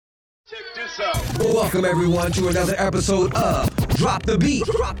Welcome everyone to another episode of Drop the Beat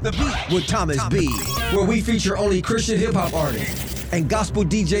with Thomas B, where we feature only Christian hip hop artists and gospel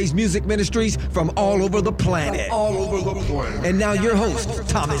DJs music ministries from all over the planet. And now your host,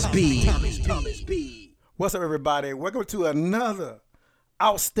 Thomas B. What's up, everybody? Welcome to another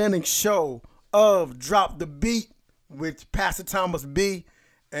outstanding show of Drop the Beat with Pastor Thomas B.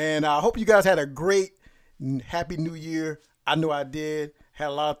 And I hope you guys had a great, happy new year. I know I did. Had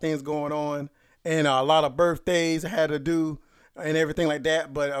a lot of things going on and a lot of birthdays I had to do and everything like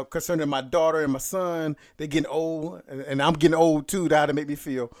that. But concerning my daughter and my son, they're getting old, and I'm getting old too. That's how to make me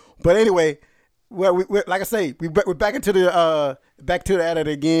feel. But anyway, well, we like I say, we're back into the edit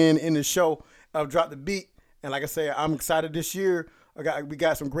again in the show of Drop the Beat. And like I say, I'm excited this year. We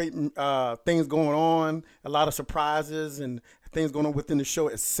got some great things going on, a lot of surprises and things going on within the show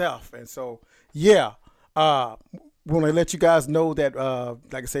itself. And so, yeah, want to let you guys know that,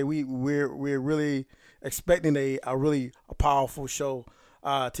 like I say, we're really expecting a powerful show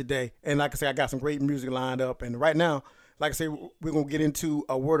today. And like I say, I got some great music lined up. And right now, like I say, we're gonna get into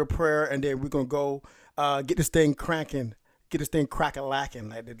a word of prayer, and then we're gonna go get this thing cranking. Get this thing crack-a-lacking,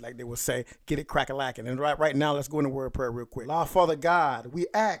 like they would say. Get it crack-a-lacking. And right now, let's go into word of prayer real quick. Lord, Father God, we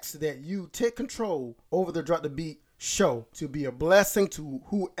ask that you take control over the Drop the Beat show to be a blessing to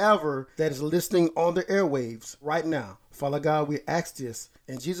whoever that is listening on the airwaves right now. Father God, we ask this.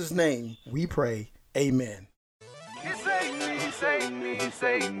 In Jesus' name, we pray. Amen. Save me,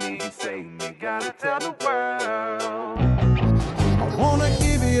 gotta tell the world. I wanna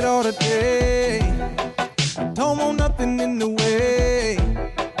give it all today. I don't want nothing in the way,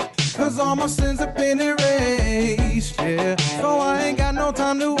 'cause all my sins have been erased, yeah. So I ain't got no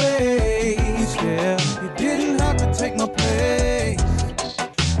time to waste, yeah. You didn't have to take my place.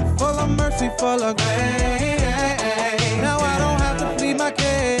 Full of mercy, full of grace. Now I don't have to plead my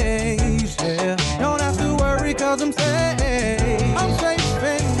case, yeah. Don't have to worry 'cause I'm safe. I'm safe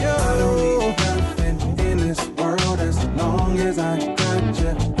in you. I don't need nothing in this world as long as I got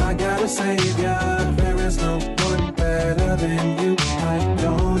you. I got a savior. There is no one better than you. I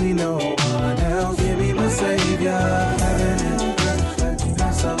don't need no one else. Give me my savior. Heaven and earth that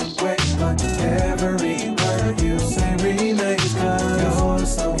pass away, but every word you say remains. 'Cause you're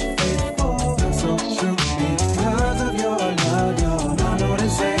so faithful, you're so true. Because of your love, you're my Lord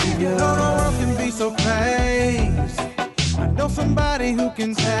and Savior. No world can be so crazy. I know somebody who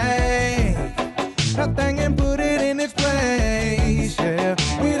can take that thing and put it in its place, yeah.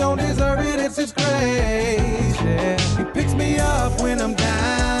 We don't deserve it, it's His grace, yeah. He picks me up when I'm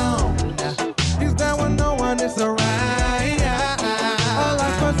down. He's down when no one is around. A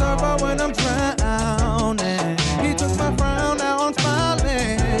life preserver when I'm drowning. He took my frown, now I'm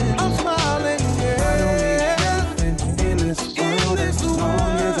smiling. I'm smiling, yeah. I don't need nothing in this world as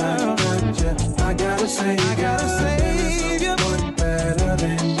long as I got you. I gotta say, I gotta save you. One better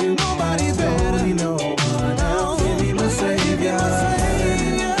than you. Nobody better. Don't need no one else. Give me my savior.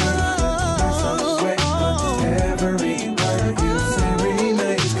 Every word you say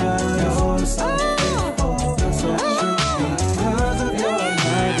remains. 'Cause you're so faithful, you're so true. Because of your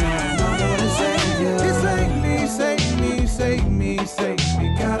love, my Lord and Savior. He saved me, saved me, saved me, saved me.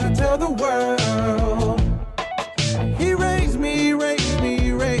 Gotta tell the world. He raised me, raised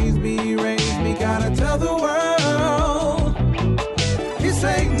me, raised me, raised me. Gotta tell the world. He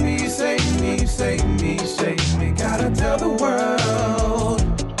saved me, saved me, saved me, saved me. Gotta tell the world.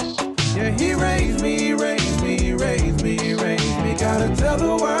 Yeah, He raised me, raised me, raised me, raised me. Gotta tell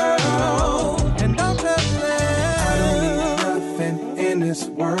the world. And I'm telling them, I don't need nothing in this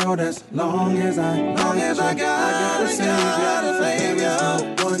world as long as I got a savior. There is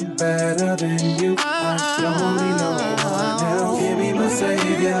no one better than you. I don't need no one else. Give me my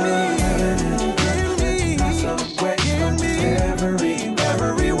savior. Heaven and earth, pass away, but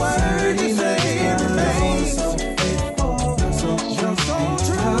every word you say remains. So faithful, so true.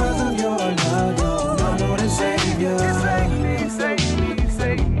 Because of your love, you're my Lord and Savior.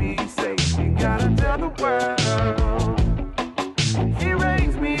 Save me, gotta tell the world. He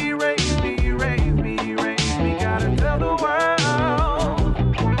raised me, raised me, raised me, raised me, gotta tell the world.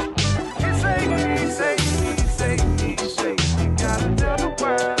 He saved me, saved me, saved me, saved me, gotta tell the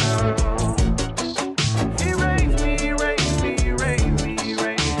world. He raised me, raised me, raised me,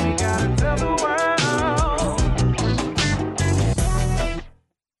 raised me, gotta tell the world.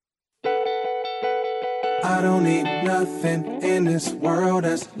 I don't need nothing in this world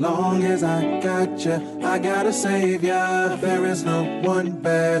as long as I got you. I got a savior. There is no one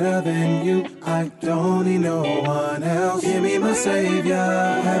better than you. I don't need no one else. Give me my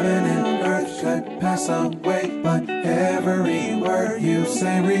savior. Heaven and earth could pass away, but every word you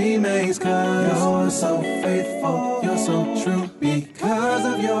say remains. 'Cause you're so faithful, you're so true. Because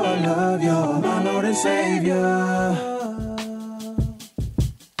of your love, you're my Lord and Savior.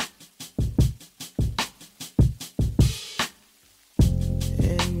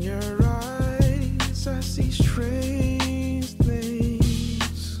 In your eyes, I see strange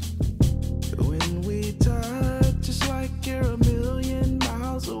things. When we touch, it's like you're a million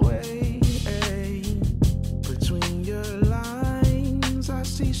miles away. Between your lines, I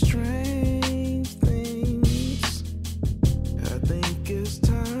see strange things. I think it's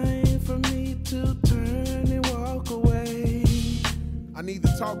time for me to turn and walk away. I need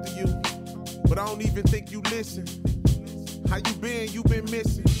to talk to you, but I don't even think you listen. How you been? You been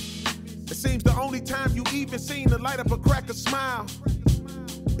missing. It seems the only time you even seen to light up a crack a smile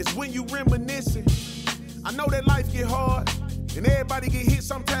is when you reminiscing. I know that life get hard and everybody get hit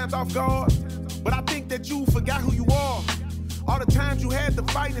sometimes off guard, but I think that you forgot who you are. All the times you had to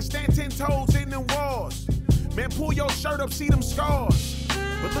fight and stand 10 toes in them wars. Man, pull your shirt up, see them scars.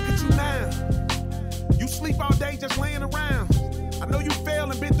 But look at you now. You sleep all day just laying around. I know you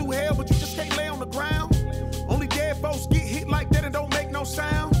fell and been through hell, but you just can't lay on the ground. Only dead folks get hit like that and don't make no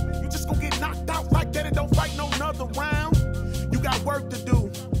sound. You just gon' get knocked out like that and don't fight no another round. You got work to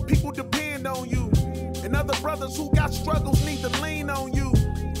do. People depend on you. And other brothers who got struggles need to lean on you.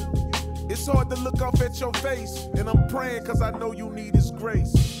 It's hard to look off at your face, and I'm praying 'cause I know you need His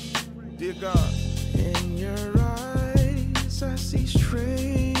grace. Dear God. In your eyes, I see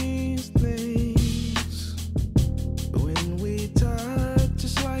strange things. When we touch,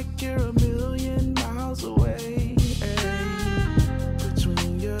 it's like you're a million miles away.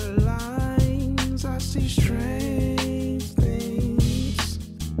 Between your lines, I see strange things.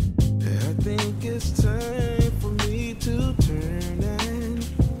 I think it's time for me to turn and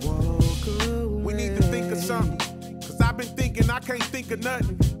walk away. We need to think of something, 'cause I've been thinking I can't think of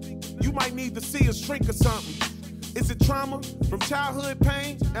nothing. You might need to see a shrink or something. Is it trauma from childhood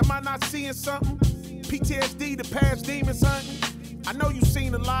pain? Am I not seeing something? PTSD, the past demons hunting? I know you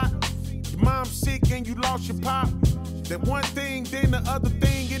seen a lot. Your mom's sick and you lost your pop. That one thing, then the other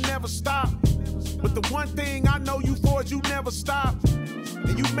thing, it never stopped. But the one thing I know you for is you never stop.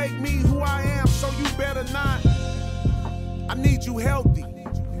 And you make me who I am, so you better not. I need you healthy.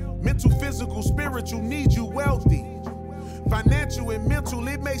 Mental, physical, spiritual, need you wealthy. Financial and mental,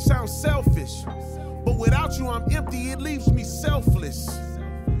 it may sound selfish, but without you I'm empty, it leaves me selfless.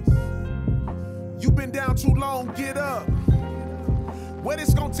 You've been down too long, get up. What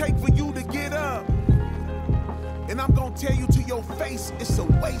it's gonna take for you to get up? And I'm gonna tell you to your face, it's a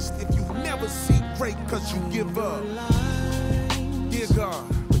waste if you never see great 'cause you give up. Dear God.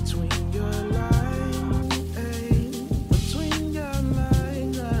 Between your lines, between your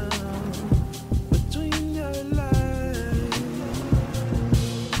lines, between your lines.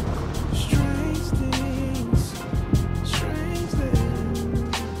 Strange things, strange things.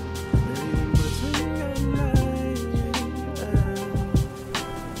 Between your lines.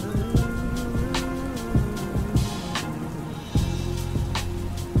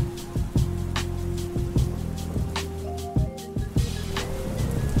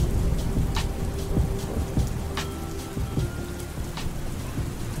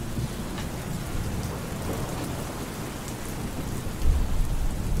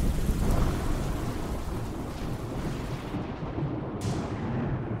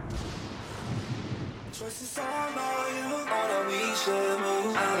 Choices all on you, all that we should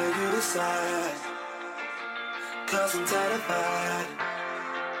move. I'll let you decide, 'cause I'm terrified.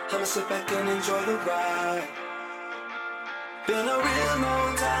 I'ma sit back and enjoy the ride. Been a real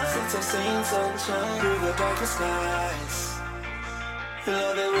long time since I've seen sunshine through the darkest skies.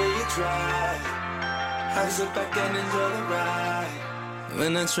 Love it when you try. I sit back and enjoy the ride.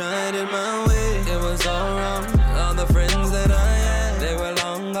 When I tried it my way, it was all wrong. All the friends that I had, they were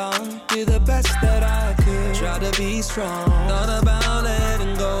long gone. Did the best that I could, try to be strong. Thought about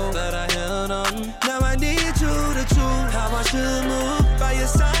letting go, but I held on. Now I need you to choose how I should move. By your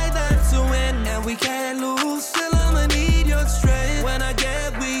side, that's a win, and we can't lose. Still I'ma need your strength when I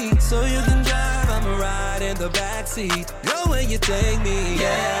get weak. So you can drive, I'ma ride in the backseat. Go where you take me,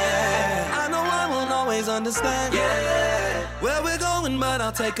 yeah. I know I won't always understand, yeah, where we're going, but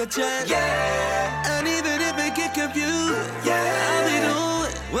I'll take a chance, yeah. And even if it get confused, yeah, I'll be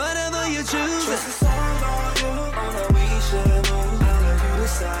doing whatever you choose. Trust the song on you, on that we should move. I'll let you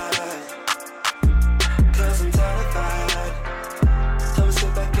decide, 'cause I'm terrified. I'ma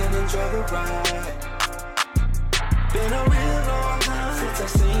sit back and enjoy the ride. Been a real long time since I've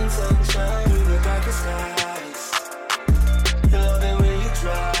seen sunshine through the darkest skies. Love it when you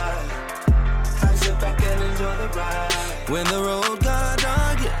try. When the road got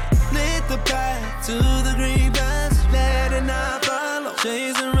dark, yeah, lit the path to the green grass. Let it not follow,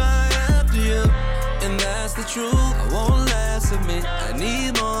 chasing right after you. And that's the truth, I won't last a minute. I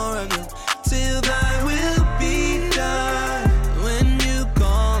need more of you, till thy will be done. When you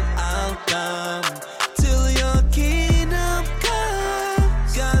call, I'll come, till your kingdom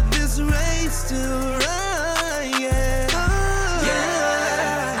comes. Got this race to run, yeah. Oh,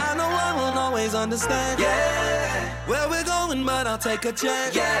 yeah. I know I won't always understand, yeah, where we're going, but I'll take a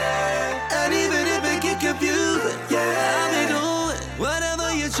chance, yeah. And even if it get confusing, yeah, I'll be doing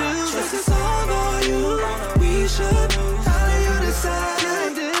whatever you choose. Trust is all on you, we should move. How do you decide?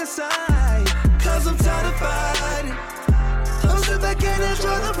 Cause I'm tired of fighting. I'm sit back and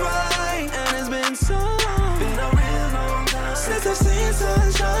enjoy the ride. And it's been so long, been a real long time since I've seen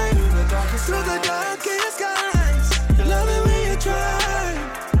sunshine through the darkest skies. Love it when you try.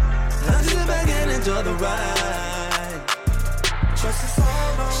 I sit back and enjoy the ride. Trust is all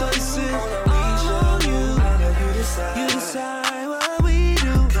on you. You decide what we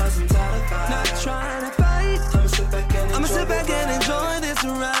do. Cause I'm tired of fighting. Not trying to fight. I'ma sit back and enjoy this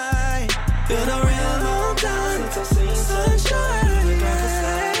ride. Been a real long time since I've seen sunshine.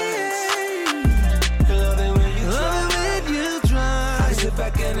 Love it when you try. I sit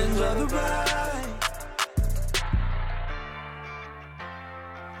back and enjoy the ride.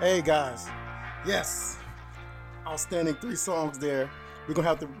 Hey guys, yes, outstanding 3 songs there. We're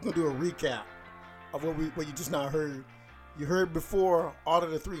gonna do a recap of what you just now heard. You heard before, all of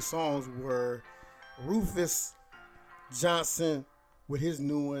the 3 songs were Rufus Johnson with his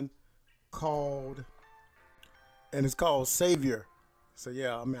new one it's called Savior. So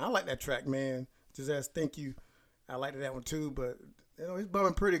yeah, I mean, I like that track, man. Just as Thank You, I liked that one too, but you know, he's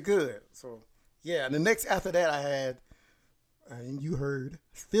bumming pretty good. So yeah, and the next after that I had, and you heard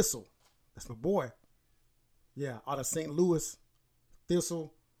Thistle. That's my boy. Yeah, out of St. Louis,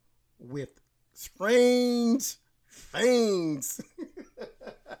 Thistle with Strange Things.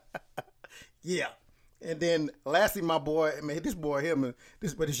 Yeah. And then lastly, my boy, I mean,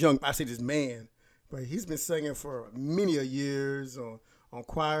 this young, I say this man, but he's been singing for many a years on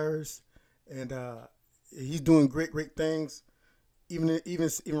choirs, and he's doing great things. Even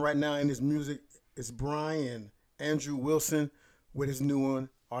right now in his music, it's Brian Andrew Wilson with his new one,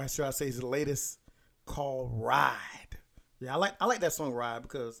 or should I say his latest, called Ride. Yeah, I like that song Ride,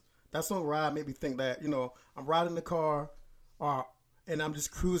 because that song Ride made me think that, you know, I'm riding the car, and I'm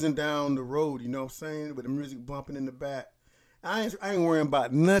just cruising down the road, you know what I'm saying, with the music bumping in the back. I ain't worrying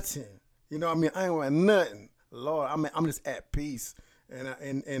about nothing. You know what I mean? I ain't worrying nothing. Lord, I'm just at peace.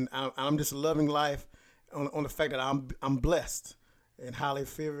 And I'm just loving life on the fact that I'm blessed and highly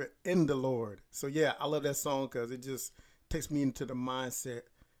favored in the Lord. So yeah, I love that song because it just takes me into the mindset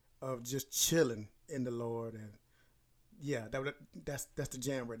of just chilling in the Lord. And yeah, that's the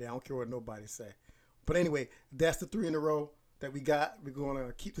jam right there. I don't care what nobody say. But anyway, that's the 3 in a row that we got. We're going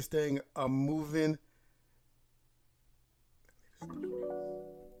to keep this thing moving.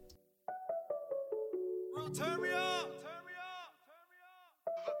 Turn me up.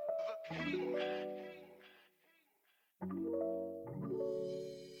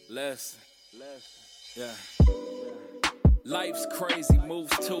 Listen. Yeah. Life's crazy,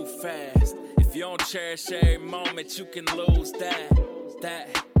 moves too fast. If you don't cherish every moment, you can lose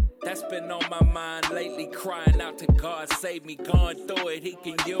That's been on my mind lately, crying out to God, save me, going through it, he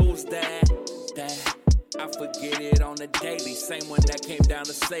can use that. I forget it on the daily, same one that came down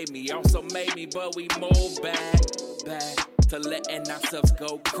to save me, also made me, but we move back to letting ourselves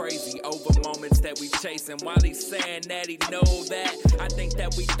go crazy over moments that we chasing. While he's saying that he know that, I think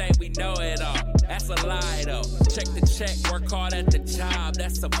we know it all. That's a lie though. Check the check, work hard at the job,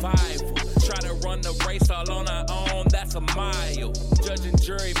 that's survival. Try to run the race all on our own, that's a mile. Judge and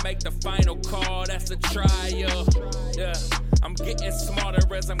jury make the final call, that's a trial. Yeah, I'm getting smarter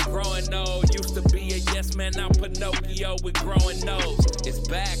as I'm growing old. Used to be a yes man, now Pinocchio with growing nose. It's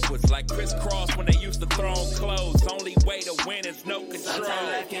backwards like crisscross when they used to throw on clothes. Only way to win is no control. Sometimes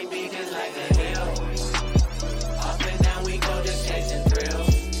life can be just like a hill. Up and down we go just chasing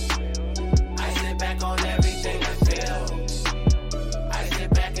thrills. I sit back on everything I feel. I sit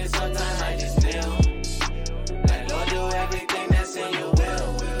back and sometimes I just kneel. Let Lord do everything that's in your will.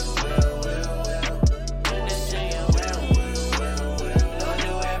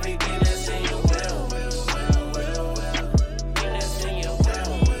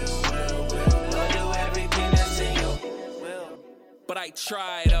 But I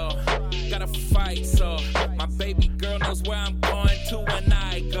tried, gotta fight, so my baby girl knows where I'm going to when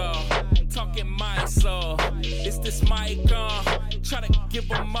I go. Talking my soul, it's this mic on. Try to give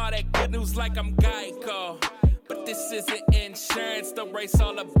them all that good news like I'm Geico. But this isn't insurance. The race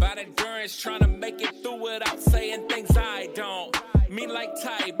all about endurance. Trying to make it through without saying things I don't mean, like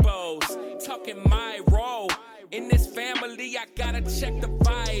typos. Talking my role in this family, I gotta check the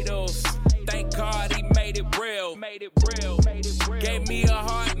vitals. Thank God he made it real. Gave me a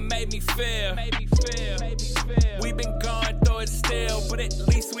heart and made me feel. We've been going through it still, but at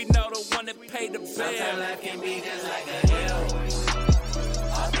least we know the one that paid the bill. Sometimes life can be just like a hill.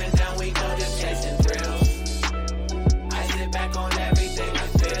 Up and down we go, just chasing thrills. I sit back on everything I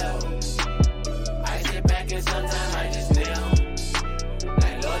feel. I sit back and sometimes I just kneel.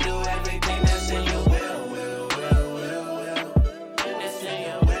 Like, Lord, do everything that's in your will. That's in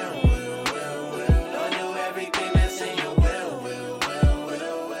your will. Lord, do everything that's in your will.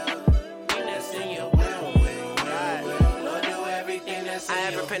 That's in your will. Lord, do everything that's in your will. I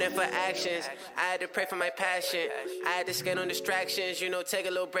have repented for actions. I had to pray for my passion. I had to skate on distractions. You know, take a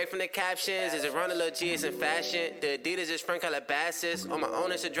little break from the captions. Is it run a little G? It's in fashion. The Adidas is front color Basses. On my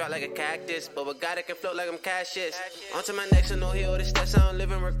own, it's a drop like a cactus. But with God, it can float like I'm Cassius. Onto my next, so no heel. The steps I don't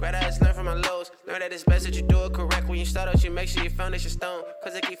live in regret. I just learn from my lows. Learn that it's best that you do it correct. When you start out, you make sure your foundation stone.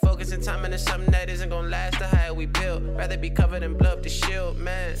 Cause I keep focusing time into something that isn't gonna last. The higher we build. Rather be covered in blood to shield,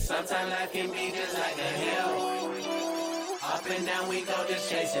 man. Sometimes life can be just like a hill. Up and down we go, just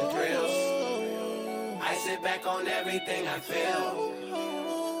chasing thrills. I sit back on everything I feel.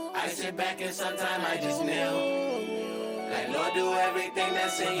 I sit back and sometimes I just kneel. Like, Lord, do everything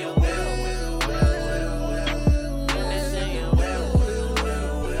that's in your will. That's in your will.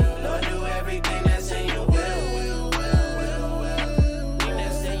 Lord, do everything that's in your will.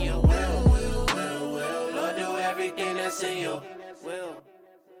 That's in your will. Lord, do everything that's in your will.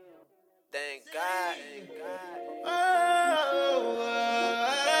 Thank God.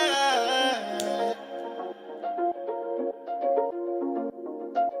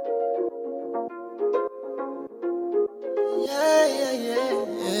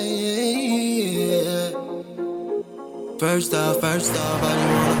 First off, I just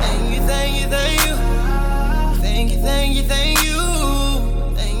wanna thank you. Thank you.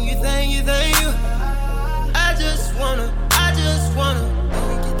 I just wanna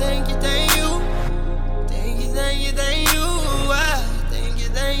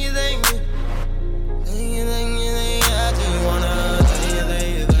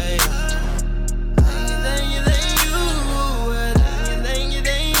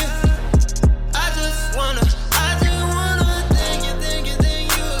thank you.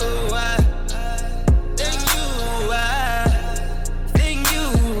 Thank you.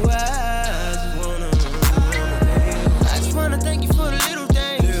 I just wanna thank you.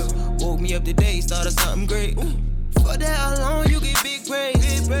 Today started something great. For that how long you get big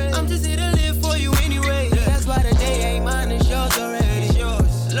praise. I'm just here to live for you anyway. That's why the day ain't mine, it's yours already.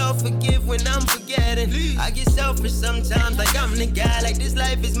 Lord, forgive when I'm forgetting. I get selfish sometimes, like I'm the guy, like this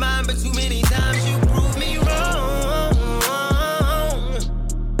life is mine. But too many times you prove me wrong.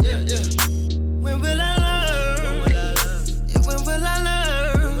 When will I learn? When will I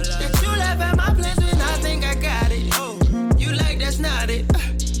learn that you laugh at my plans when I think I got it? You like that's not it.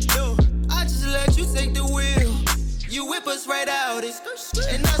 Let you take the wheel. You whip us right out it.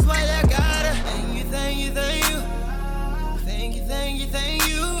 And that's why I gotta thank you.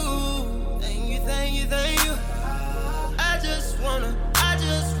 I just wanna thank you. I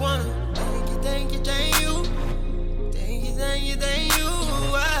just wanna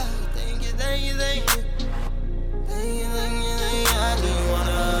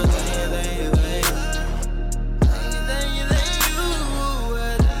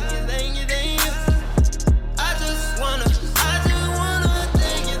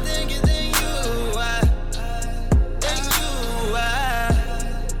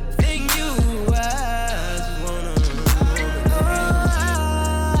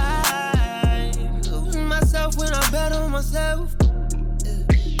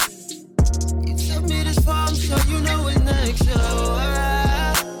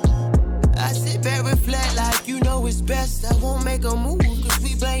best, I won't make a move, cause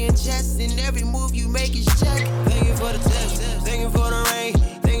we playing chess, and every move you make is check. Thank you for the test, thank you for the rain,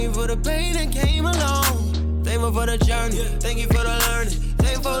 thank you for the pain that came along. Thank you for the journey, thank you for the learning,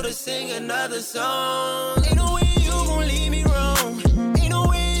 thank you for the sing another song. Ain't no way you gon' leave me wrong, ain't no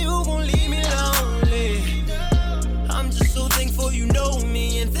way you gon' leave me lonely. I'm just so thankful you know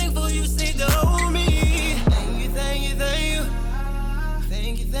me, and thankful you stay to hold me. Thank you, thank you, thank you.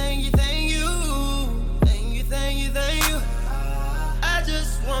 Thank you, thank you, thank you. Thank you, thank you, thank you. I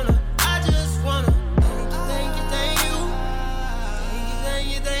just wanna thank you, thank you, thank you. Thank you, thank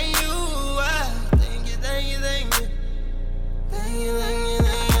you, thank you. Thank you, thank you, thank you. Thank you, thank you,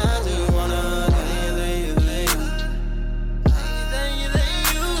 thank you. I just wanna thank you, thank you, thank you.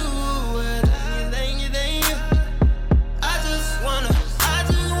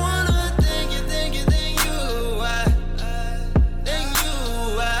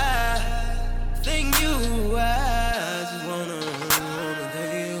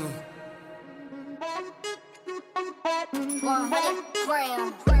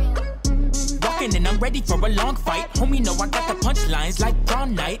 Walking and I'm ready for a long fight. Homie, know I got the punchlines like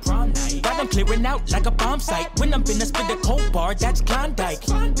prom night. Got them clearing out like a bomb site. When I'm finna spit the cold bar, that's Klondike.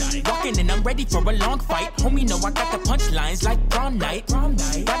 Walking and I'm ready for a long fight. Homie, know I got the punchlines like prom night.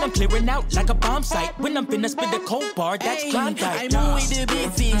 Got them clearing out like a bomb site. When I'm finna spit the cold bar, that's Klondike. I move with the big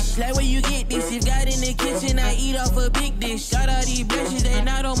fish, like where you get this. If God in the kitchen, I eat off a big dish. Got all these bitches, they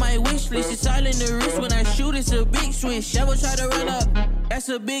not on my wish list. It's all in the wrist when I shoot, it's a big switch. Never try to run up, that's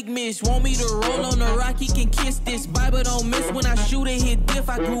a big miss. Want me to roll on the rock, he can kiss this. Bible don't miss when I shoot it, hit diff.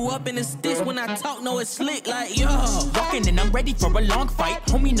 I grew up in the sticks when I talk, know it's slick like yo. Walking and I'm ready for a long fight.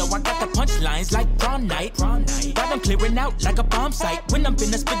 Homie, know I got the punchlines like prom night. Got them clearing out like a bomb site. When I'm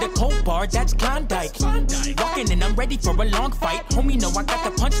finna spit the cold bar, that's Klondike. Walking and I'm ready for a long fight. Homie, know I got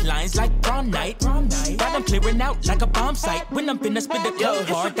the punchlines like prom night. Got them clearing out like a bomb site. When I'm finna spit the cold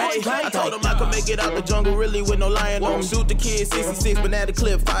bar, that's Klondike. I told him I could make it out the jungle really with no lion on me. Shoot the kid 66, but now the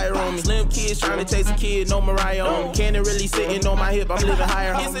clip fire on me. Slim kids trying to chase a kid, no Mariah on me. Cannon really sitting on my hip, I'm living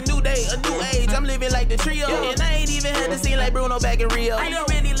higher. It's a new day, a new age, I'm living like the trio. And I ain't even had to sing like Bruno back in Rio. I don't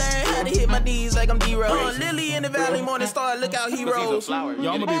really learn how to hit my D's like I'm D-Rose. Lily in the valley, morning star, look out heroes. Yo, I'm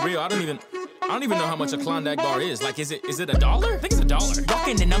gonna be real, I don't even know how much a Klondike bar is. Like, is it $1? I think it's $1.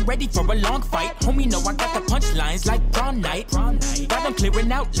 Walking and I'm ready for a long fight. Homie, know I got the punchlines like prom night. Got them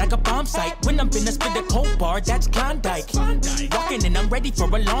clearing out like a bomb site. When I'm finna spit the cold bar, that's Klondike. Walking and I'm ready for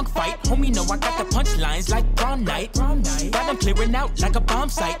a long fight. Homie, know I got the punchlines like prom night. Got them clearing out like a bomb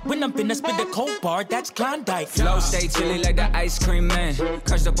site. When I'm finna spit the cold bar, that's Klondike. Flow stay chilly like the ice cream man.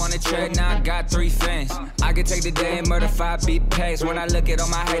 Crushed up on the track, now I got 3 fans. I could take the day and murder 5 beat packs. When I look at all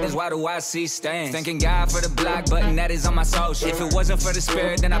my haters, why do I see stains? Thanking God for the block button that is on my social. If it wasn't for the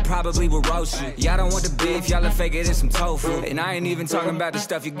spirit, then I probably would roast you. Y'all don't want the beef, y'all are fake it in some tofu. And I ain't even talking about the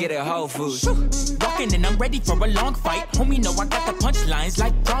stuff you get at Whole Foods. Walking and I'm ready for a long fight. Homie, know I got the punchlines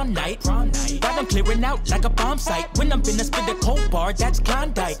like prom night. Got them clearing out like a bomb site. When I'm finna spit the cold bar, that's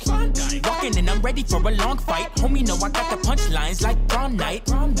Klondike. Walking and I'm ready for a long fight. Homie, know I got the punchlines like prom night.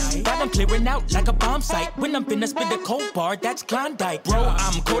 Got them clearing out like a bomb site. When I'm finna spit the cold bar, that's Klondike. Bro,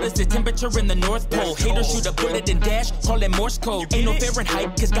 I'm cold as the temperature in the North Pole. Haters shoot a bullet and dash, call it Morse code. Ain't no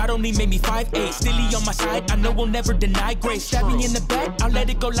Fahrenheit, cause God only made me 5'8". Stilly on my side, I know we'll never deny grace. Stab me in the back, I'll let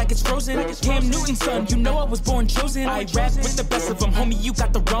it go like it's frozen. Cam Newton's son, you know I was born chosen. I rap with the best of them, homie, you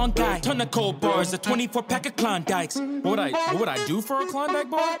got the wrong guy. Ton of cold bars, a 24 pack of Klondikes. What would I do for a Klondike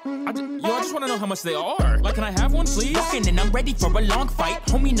bar? I just wanna know how much they are. Like, can I have one, please? Walking and I'm ready for a long fight.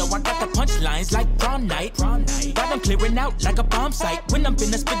 Homie, know I got the punchlines like prom night. Got them clearing out like a bomb site. When I'm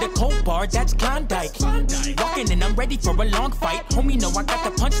finna spit the cold bar, that's Klondike. Walking and I'm ready for a long fight. Homie, know I got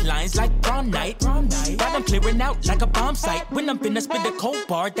the punchlines like prom night. Got them clearing out like a bomb site. When I'm finna spit the cold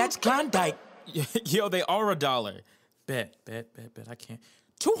bar, that's Klondike. Yo, they are $1. Bet. I can't.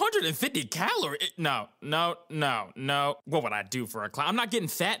 250 calories? No. What would I do for a Klondike? I'm not getting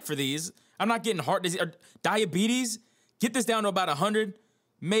fat for these. I'm not getting heart disease or diabetes. Get this down to about 100,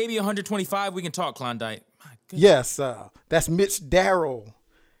 maybe 125. We can talk Klondike. Yes, that's Mitch Darrow,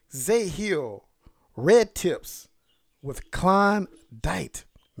 Zay Hill, Red Tips with Klondike.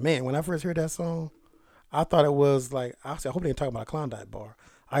 Man, when I first heard that song, I thought it was like, I said, I hope they ain't talking about a Klondike bar,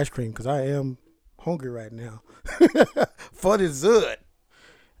 ice cream, because I am hungry right now for dessert.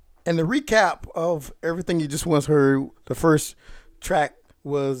 And the recap of everything you just once heard, the first track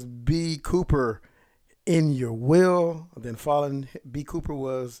was B. Cooper, In Your Will. Then following B. Cooper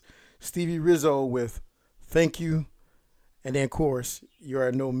was Stevie Rizzo with Thank You. And then, of course, you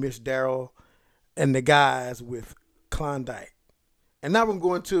already know Mitch Darrow and the guys with Klondike. And now we're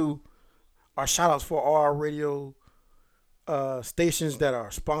going to our shout-outs for all our radio stations that are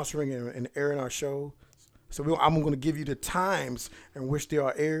sponsoring and airing our show. So I'm going to give you the times in which they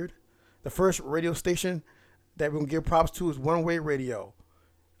are aired. The first radio station that we're going to give props to is One Way Radio.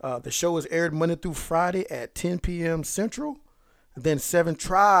 The show is aired Monday through Friday at 10 p.m. Central. And then 7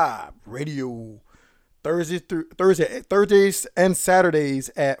 Tribe Radio, Thursdays and Saturdays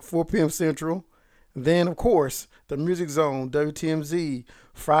at 4 p.m. Central. Then, of course, the Music Zone, WTMZ,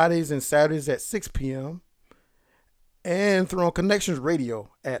 Fridays and Saturdays at 6 p.m. And Throne Connections Radio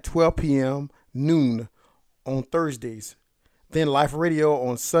at 12 p.m. noon on Thursdays. Then Life Radio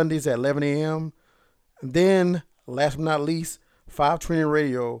on Sundays at 11 a.m. Then, last but not least, 520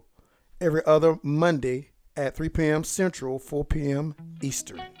 Radio every other Monday at 3 p.m. Central, 4 p.m.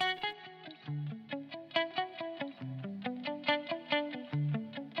 Eastern.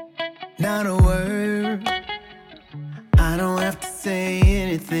 Not a word, I don't have to say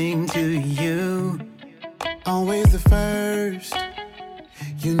anything to you. Always the first,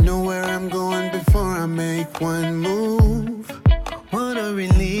 you know where I'm going before I make one move. What a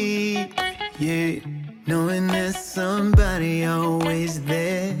relief, yeah. Knowing there's somebody always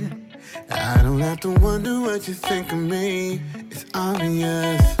there. I don't have to wonder what you think of me. It's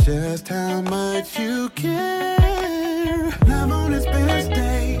obvious just how much you care. Love on its best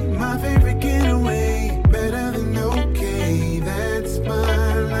day, my favorite getaway. Better than okay, that's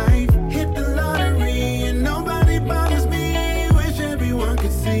my life. Hit the lottery and nobody bothers me. Wish everyone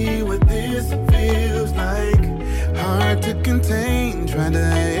could see what this feels like. Hard to contain, trying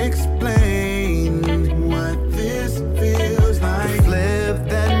to explain what this feels like. The flip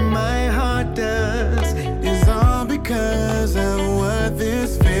that my heart does is all because of what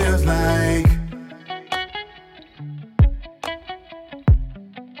this feels like.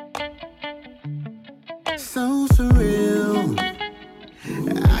 So surreal,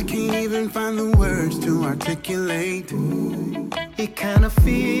 I can't even find the words to articulate. It kinda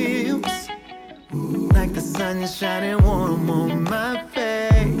feels like the sun is shining warm on my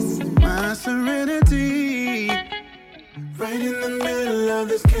face. My serenity, right in the middle of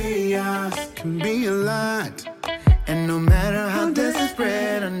this chaos, can be a lot. And no matter how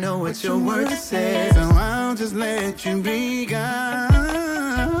desperate, I know what your words say. So I'll just let you be gone.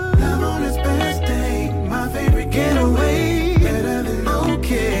 Love on its best day, my favorite getaway. Better than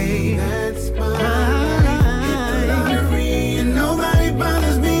okay, that's my life. Hit the lottery and nobody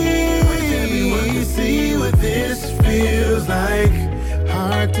bothers me. Wish everyone could see what this feels like.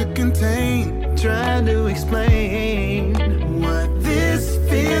 Hard to contain, trying to explain what this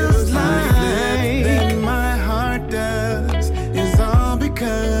feels like. That my heart does is all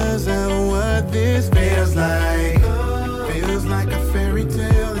because of what this feels like. Feels like a fairy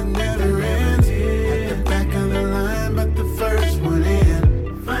tale that never ends. At the back of the line, but the first one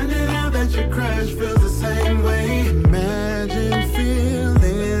in. Finding out that your crush feels the same way. Imagine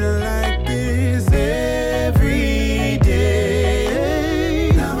feeling like this every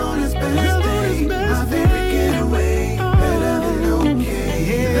day. Love on its best day, my favorite getaway. Better than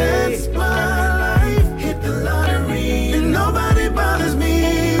okay, that's my life. Hit the lottery and nobody bothers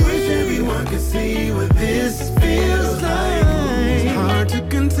me. Wish everyone could see what this feels like. It's hard to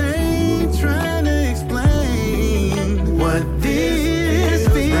contain, trying to explain what this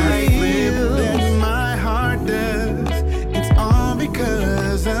feels like. That my heart does. It's all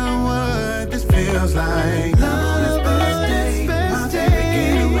because of what this feels like. Love is best day, my favorite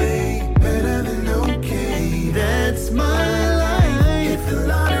getaway. Better than okay, that's my life. Hit the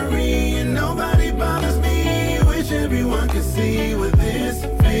lottery and nobody bothers me. Wish everyone could see what this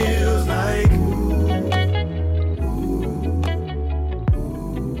feels like.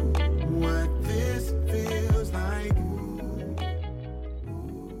 What this feels like.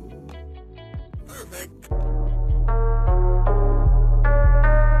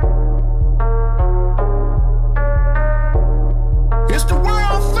 It's the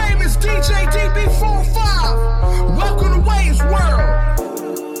world famous DJ DB45. Welcome to Wayne's World.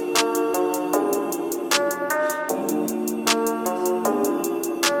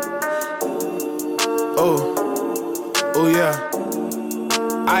 Oh yeah.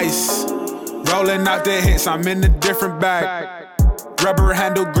 Ice. Rolling out the hits, I'm in a different bag. Rubber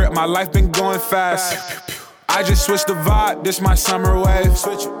handle grip, my life been going fast. I just switched the vibe, this my summer wave.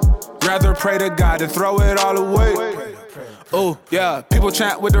 Rather pray to God than throw it all away. Oh yeah, people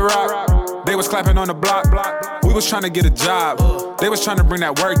chant with the rock. They was clapping on the block. We was trying to get a job. They was trying to bring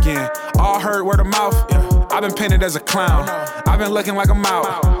that work in. All heard word of mouth. I've been painted as a clown. I've been looking like I'm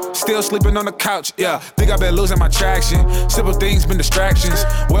out. Still sleeping on the couch, yeah. Think I've been losing my traction. Simple things been distractions.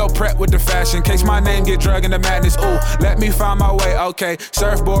 Well prepped with the fashion. Case my name get drug into madness. Ooh, let me find my way, okay.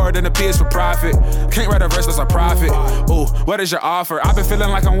 Surfboard and the P is for profit. Can't write a verse unless I profit. Ooh, what is your offer? I've been feeling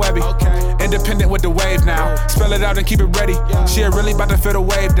like I'm Webby. Independent with the wave now. Spell it out and keep it ready. She really about to feel the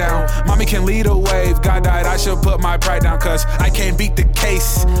wave down. Mommy can lead a wave. God died, I should put my pride down. Cause I can't beat the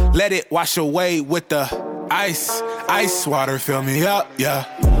case. Let it wash away with the ice. Ice water fill me up, yeah.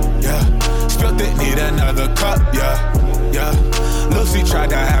 Yeah, spilled it, need another cup, yeah. Lucy tried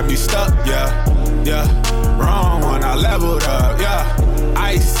to have me stuck, yeah. Wrong one, I leveled up, yeah.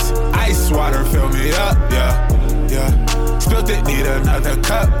 Ice water fill me up, yeah. Spilled it, need another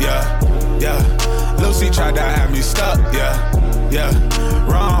cup, yeah. Lucy tried to have me stuck, yeah.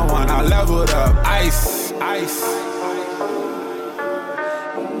 Wrong one, I leveled up, ice.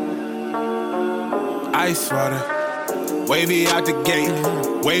 Ice water. Wavy out the gate,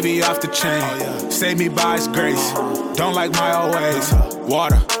 wavy off the chain. Save me by His grace. Don't like my old ways.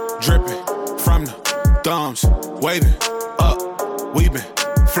 Water dripping from the thumbs, waving up. We been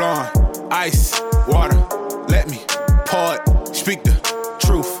flowing. Ice water, let me pour it. Speak the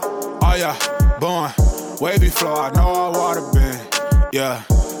truth. All y'all born wavy flow. I know our water been, yeah.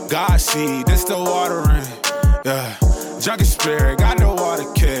 God seed, this the watering. Yeah, junkie spirit, got the water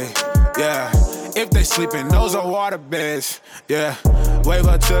key. Yeah, if they sleeping, those are water beds. Yeah, wave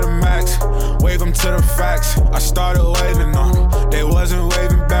up to the max, wave them to the facts. I started waving on them, they wasn't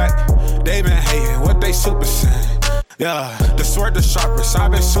waving back. They been hating what they super saying. Yeah, the sword the sharpest, I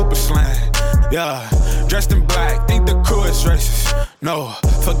been super slang. Yeah, dressed in black, think the crew is racist. No,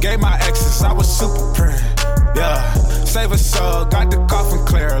 forgave my exes, I was super praying. Yeah, save a soul, got the coffin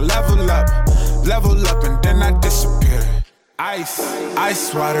clear. Level up, and then I disappear.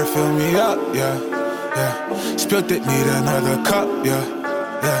 Ice water fill me up, yeah, yeah. Spilt it, need another cup, yeah.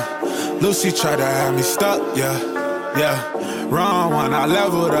 Lucy tried to have me stuck, yeah. Wrong one, I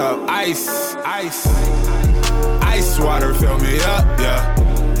leveled up. Ice water fill me up, yeah.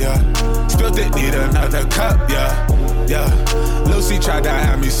 Spilt it, need another cup, yeah. Lucy tried to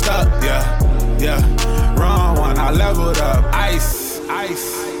have me stuck, yeah. Wrong one, I leveled up. Ice.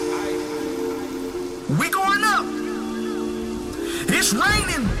 We going up. It's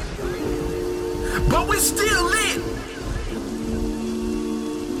raining, but we still lit.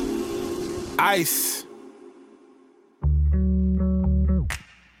 Ice.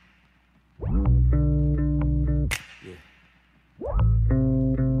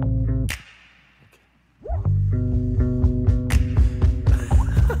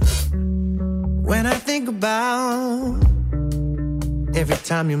 When I think about every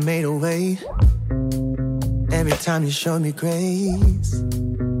time you made a way, every time you showed me grace,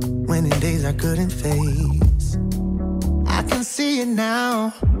 when in days I couldn't face, I can see it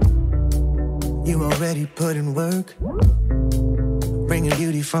now. You already put in work, bringing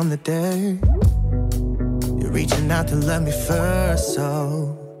beauty from the dirt. You're reaching out to love me first,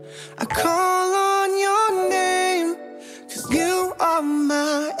 so I call on your name, 'cause you are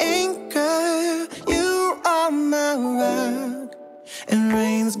my anchor, you are my rock, and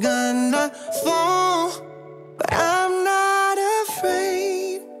rain's gonna fall, but I'm not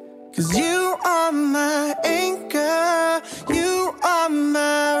afraid, 'cause you are my anchor, you are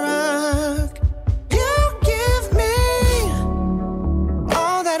my rock. You give me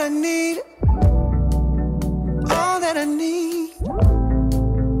all that I need, all that I need,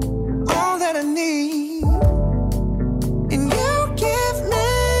 all that I need. And you give me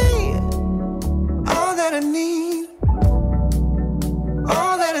all that I need,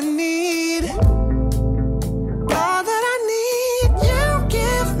 all that I need, all that I need. You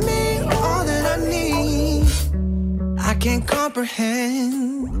give me all that I need. I can't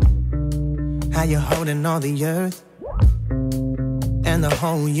comprehend how you're holding all the earth and the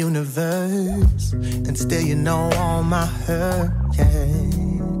whole universe, and still you know all my hurt, yeah.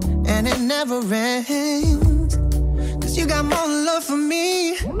 And it never ends, 'cause you got more love for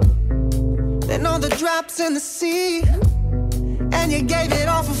me than all the drops in the sea, and you gave it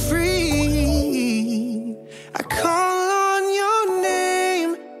all for free. I call on your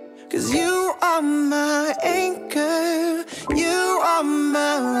name, 'cause you are my anchor, you are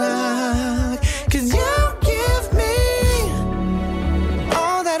my rock, 'cause you give me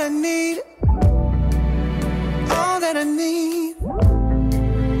all that I need, all that I need,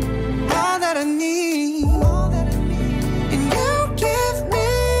 all that I need, and you give me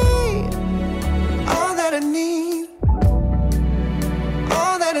all that I need,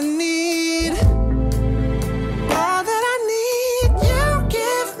 all that I need, all that I need. You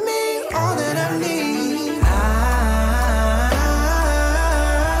give me all that I need.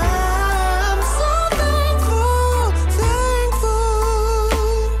 I'm so thankful, thankful,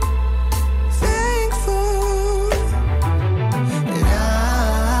 thankful. And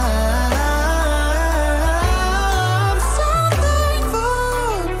I'm so thankful,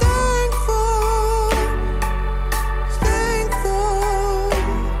 thankful, thankful.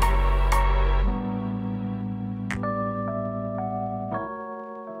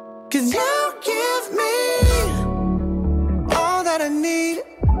 'Cause you give me all that I need,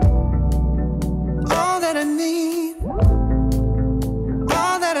 all that I need,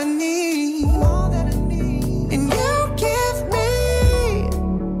 all that I need, all that I need. And you give me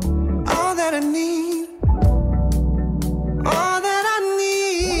all that I need, all that I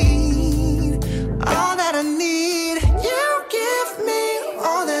need, all that I need. You give me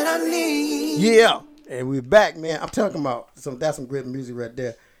all that I need. Yeah, and we're back, man. I'm talking about that's some great music right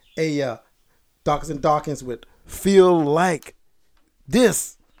there. Dawkins with Feel Like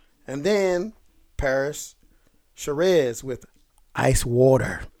This. And then Paris Cherez with Ice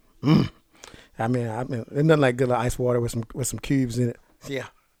Water. I mean, there's nothing like good like ice water with some cubes in it. Yeah.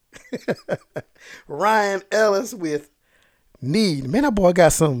 Ryan Ellis with Need. Man, that boy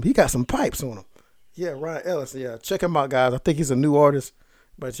got some pipes on him. Yeah, Ryan Ellis. Yeah, check him out, guys. I think he's a new artist.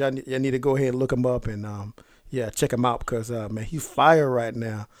 But y'all need to go ahead and look him up and check him out because man, he's fire right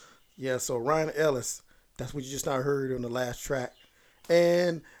now. Yeah, so Ryan Ellis, that's what you just now heard on the last track.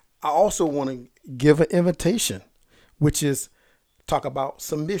 And I also want to give an invitation, which is talk about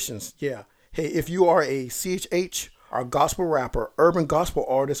submissions. Yeah. Hey, if you are a CHH or gospel rapper, urban gospel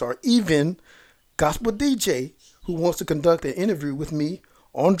artist, or even gospel DJ who wants to conduct an interview with me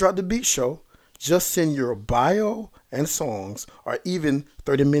on Drop the Beat Show, just send your bio and songs or even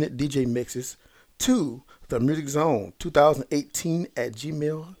 30-minute DJ mixes to the Music Zone 2018 at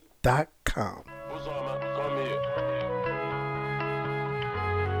gmail.com. What's up, man? Come here.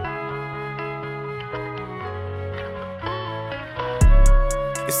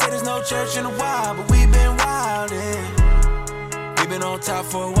 They say there's no church in a while, but we've been wildin'. We've been on top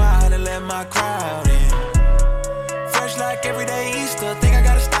for a while and let my crowd in. Fresh like everyday Easter, think I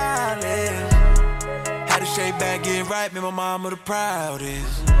got a stylist. Had to shake back, get right, make my mama the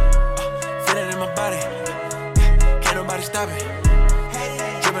proudest. Feel it in my body, can't nobody stop it.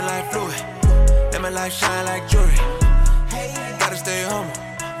 Drippin' like fluid, let my light shine like jewelry. Gotta stay humble,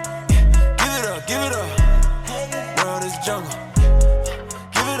 give it up. World is jungle.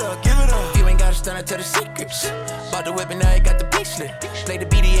 Give it up. You ain't gotta stand and tell the secrets. Bought the whip and now you got the beat slit. Play the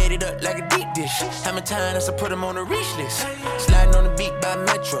beat, he ate it up like a deep dish. How many times I put him on the reach list? Sliding on the beat by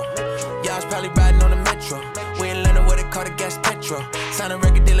Metro. Y'all's probably riding on the Metro. We in Atlanta where they call the gas petrol. Sign a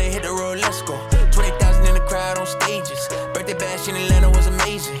record dealer, hit the road, let's go. 20,000 in the crowd on stages. Birthday bash in Atlanta was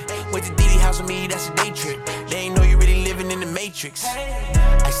amazing. Went to Diddy house with me, that's a day trip. They ain't know you really living in the Matrix.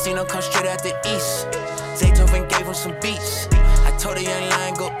 I seen him come straight out the east. Zaytoven gave him some beats. I told the young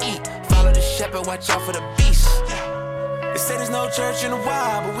lion go eat. Follow the shepherd, watch out for the beast. They say there's no church in a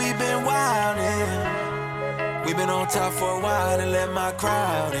while, but we've been wildin'. We've been on top for a while and let my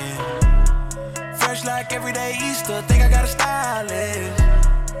crowd in. Fresh like everyday Easter, think I got a stylist.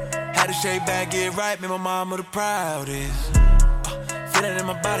 Had to shake back, get right, make my mama the proudest. Feel it in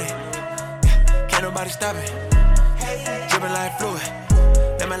my body, can't nobody stop it. Drippin' like fluid,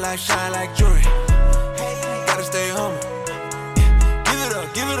 let my light shine like jewelry. Gotta stay humble,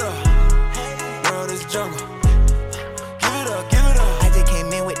 give it up. World is jungle, give it up. I just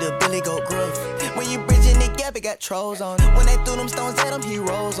came in with the Billy Goat Gruff. When you bridging the gap, it got trolls on it. When they threw them stones at him, he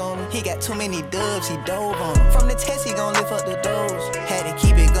rolls on them. He got too many dubs, he dove on them. From the test, he gon' lift up the doors. Had to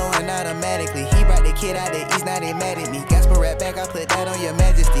keep it going automatically. He brought the kid out the east, now they mad at me. Gospel rap back, I put that on your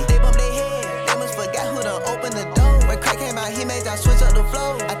majesty. They bump their head, they must forgot who done opened the door. When crack came out, he made y'all switch up the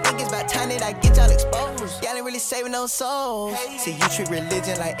flow. I think it's about time that I get y'all exposed. Y'all ain't really saving no souls. See, you treat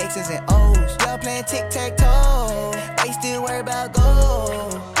religion like X's and O's. Y'all playing tic-tac-toe, they still worry about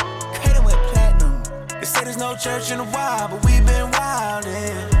gold. Cradle with platinum. They say there's no church in a while, but we've been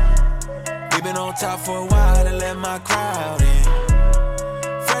wildin'. We've been on top for a while and let my crowd in.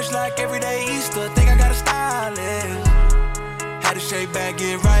 Fresh like everyday Easter, think I got a stylist. Had to shake back,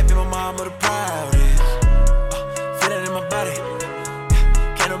 get right, make my mama the proudest. Feel it in my body,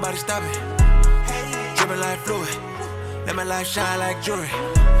 can't nobody stop it. Drippin' like fluid, let my light shine like jewelry.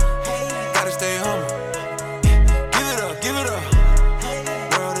 Gotta stay humble, give it up.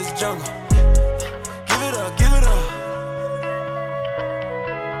 World is jungle, give it up.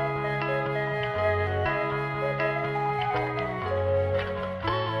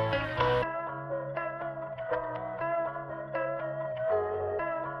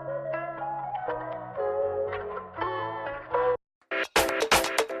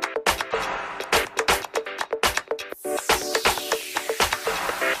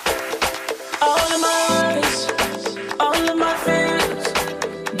 All of my eyes, all of my fears,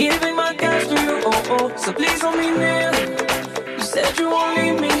 giving my cash to you, so please hold me near. You said you won't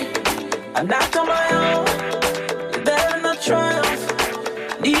leave me, I knocked on my own. You're there in the triumph,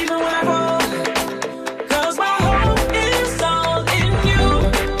 even when I fall. 'Cause my hope is all in you.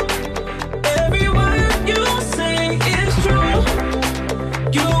 Every word you say is true.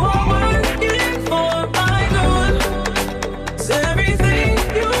 You are working for my good. 'Cause everything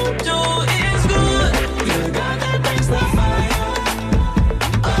you do is good. You're the God that brings the fire.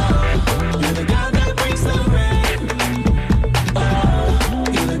 You're the God that brings the rain.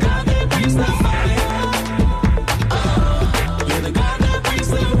 You're the God that brings the fire. You're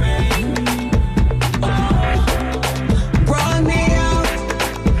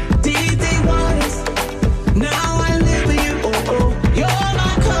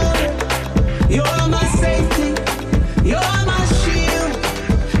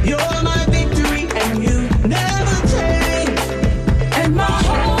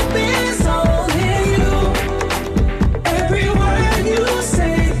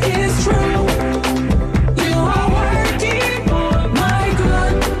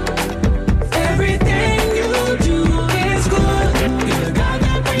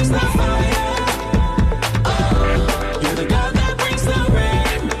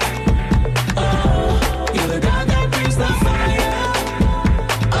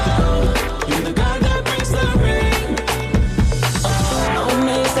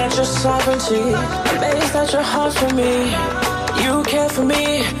guarantee. Amazed at your heart for me. You care for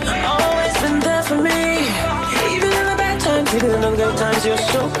me, always been there for me. Even in the bad times, even in the good times, you're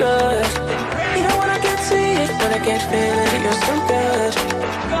so good. Even when I can't see it, when I can't feel it, you're so good.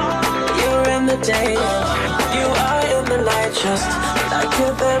 You're in the day, you are in the night, just like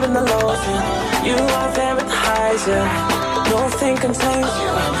you're there in the lows. And you are there in the highs, yeah. Nothing contains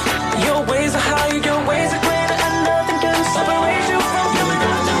you. Your ways are higher, your ways are greater, and nothing can separate you from you.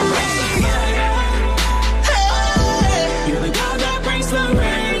 You're the God that brings the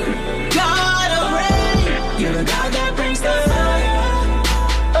rain. God of rain. You're the God that brings the fire.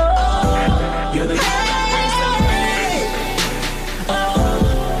 Oh, you're the God that brings the rain.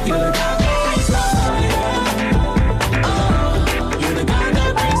 Oh, you're the God that brings the fire. Oh, you're the God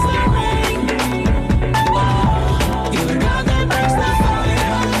that brings the rain. Oh, you're the God that brings the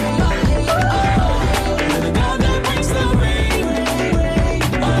fire. Oh, you're the God that brings the rain.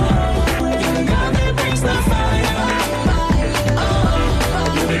 Oh, you're the God that brings the fire.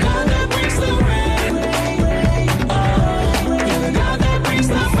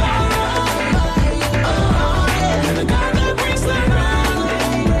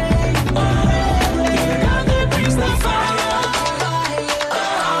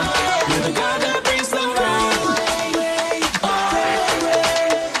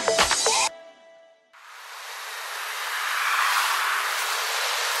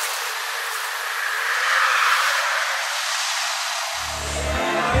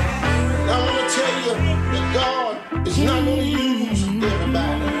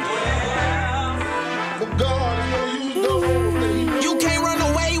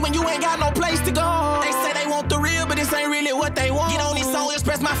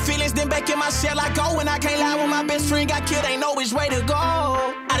 In my shell I go when I can't lie. When my best friend got killed, ain't know which way to go.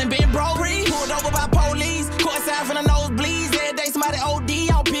 I done been broke, pulled over by police, courtside from the nosebleeds. Every day somebody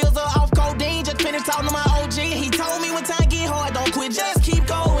OD on pills or off codeine. Just finished talking to my OG. He told me when time get hard, don't quit, just keep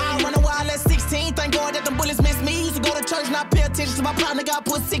going. I run a while at 16, thank God that them bullets missed me. Used to go to church, not pay attention to my partner, got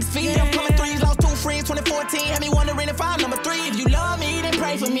put 6 feet. I'm coming threes, lost 2 friends, 2014. Had me wondering if I'm number 3. If you love me, then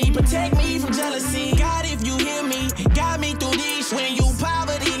pray for me, protect me from jealousy. God, if you hear me, guide me through these. When you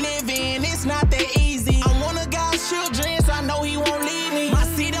poverty living, it's not that easy. I'm one of God's children, so I know he won't leave me. My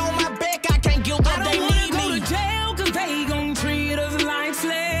seat on my back, I can't guilt up, they need me. I don't wanna go to jail, cause they gon' treat us like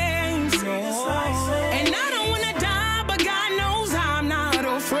slaves. And I don't wanna die, but God knows I'm not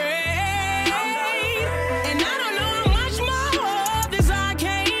afraid. And I don't know how much more of this I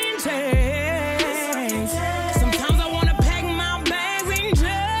can take. Sometimes I wanna pack my bags and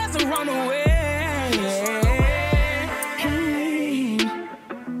just run away.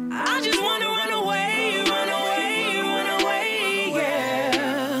 I just wanna run away,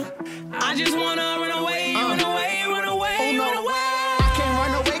 yeah. I just wanna run away, run away. I can't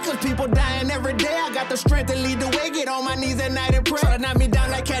run away cause people dying every day. I got the strength to lead the way, get on my knees at night and pray. Try to knock me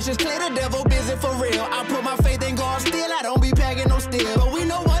down like Cassius Clay, the devil busy for real. I put my faith in God still, I don't be packing no steel. But we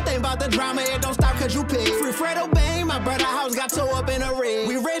know one thing about the drama, it don't stop cause you pay. Free Fredo Bang, my brother house got towed up in a rig.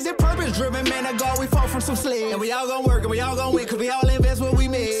 We raised in purpose driven, man of God, we fought from some slaves. And we all gon' work and we all gon' win cause we all invest what we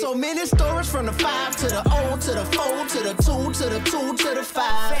made. So many stories from the 5 to the O to the 4 to the 2 to the 2 to the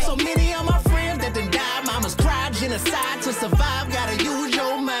 5. So many of my friends that done died, mamas cried, genocide to survive, gotta use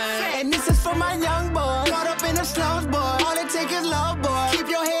your mind. And this is for my young boys, caught up in the slums, boy. All it take is love, boy. Keep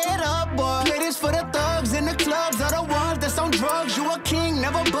your head up, boy. Play this for the thugs in the clubs, are the ones that's on drugs. You a king,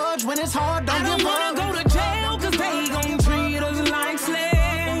 never budge when it's hard, don't give up. I don't wanna go to jail, cause they gon' treat us like slaves.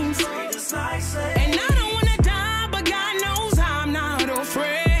 And I don't wanna die, but God knows I'm not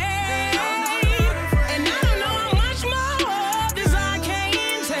afraid. And I don't know how much more of this I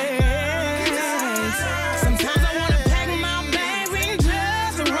can take. Sometimes I wanna pack my bags and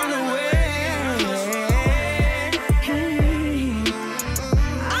just run away.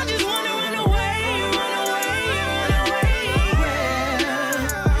 I just wanna run away,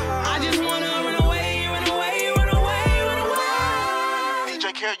 yeah. I just wanna run away.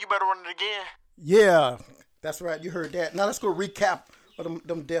 DJ Carey, you better run it again. Yeah, that's right. You heard that. Now let's go recap of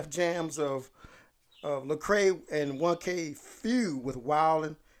them Def Jams of Lecrae and 1K Feud with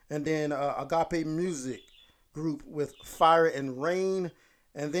Wildin', and then Agape Music Group with Fire and Rain,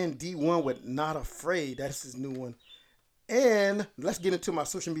 and then D1 with Not Afraid. That's his new one. And let's get into my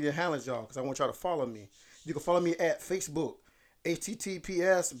social media handles, y'all, because I want y'all to follow me. You can follow me at Facebook,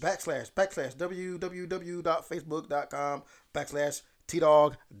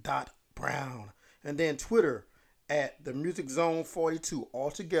 https://www.facebook.com/tdog.brown. And then Twitter at the Music Zone 42, all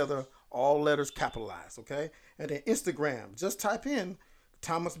together, all letters capitalized, okay? And then Instagram, just type in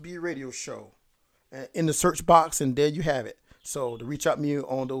Thomas B Radio Show in the search box, and there you have it. So to reach out to me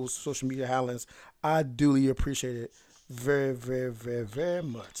on those social media outlets, I duly appreciate it very, very, very, very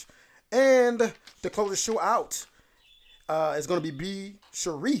much. And to close the show out, it's going to be B.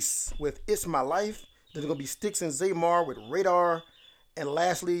 Sharice with It's My Life. There's going to be Sticks and Zaymar with Radar. And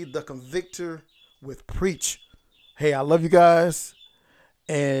lastly, The Convictor with Preach. Hey, I love you guys.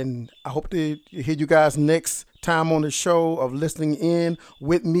 And I hope to hear you guys next time on the show of listening in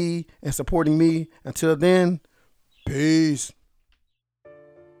with me and supporting me. Until then, peace.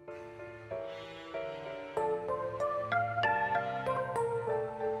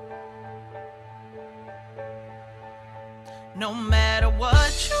 No matter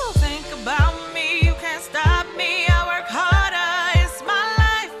what you think about me, you can't stop me. I work harder, it's my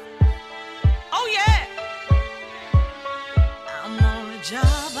life. Oh yeah. I'm on the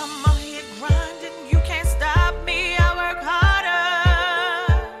job, I'm out here grinding. You can't stop me. I work harder,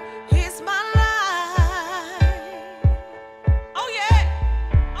 it's my life. Oh yeah.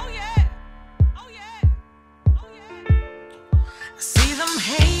 Oh yeah. Oh yeah. Oh yeah. I see them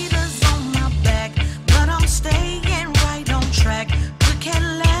haters on my back, but I'm staying right on track. Could care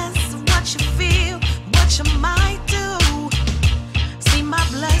less what you feel, what you might do. See my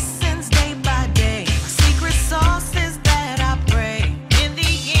blessings day by day. My secret sauce is that I pray. In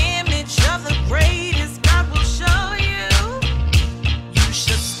the image of the greatest, God will show you. You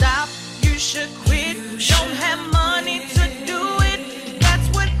should stop, you should quit. Don't have money to do it. That's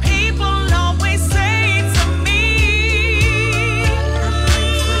what people always say to me. I pray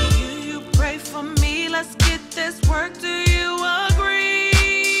for you, you pray for me. Let's get this work. Do you agree?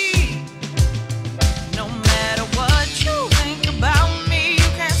 No matter what you think about me, you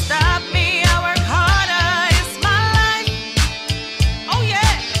can't stop me. I work harder, it's my life. Oh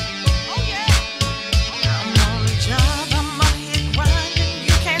yeah, oh yeah. I'm on the job, I'm out here grinding.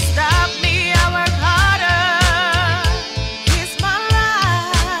 You can't stop me. I work harder, it's my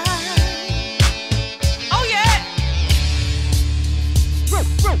life. Oh yeah.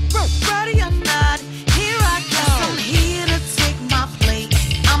 Ready or not, here I come. I'm here to take my plate.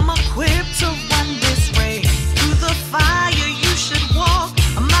 I'm equipped to run this race. Through the fire, you should walk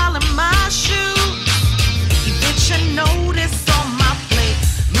a mile in my shoes. You get your notice on my plate.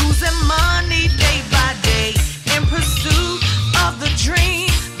 Losing money day by day. In pursuit of the dream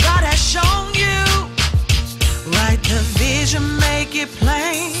God has shown you. Write the vision, make it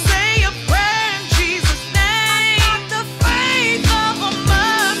plain. Say a prayer in Jesus' name. Not the faith of a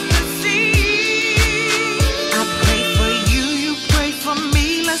mustard seed. I pray for you, you pray for me.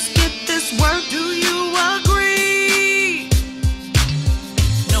 Let's get this work. Do you agree?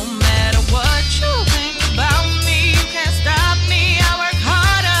 No matter what you think about me, you can't stop me. I work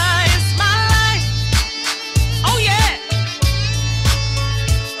harder, it's my life. Oh yeah.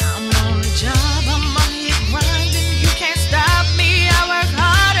 I'm on the job, I'm out here grinding. You can't stop me. I work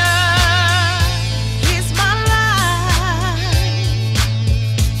harder, it's my life.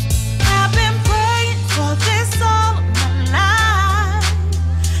 I've been praying for this all my life.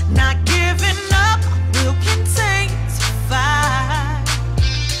 Not giving up, I will continue to fight.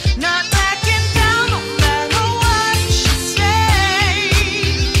 Not backing down no matter what you say.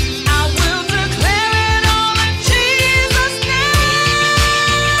 I will declare it all in Jesus' name.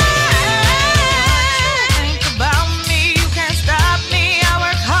 Think about me, you can't stop me. I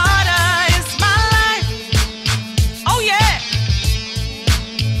work harder, it's my life. Oh yeah.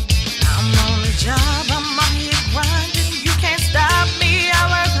 I'm on the job, I'm out here grinding. You can't stop me. I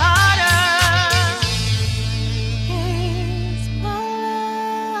work harder. It's my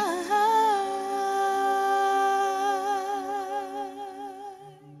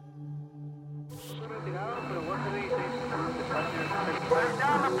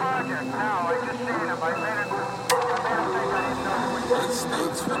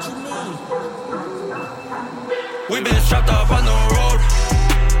We've been strapped up on the road.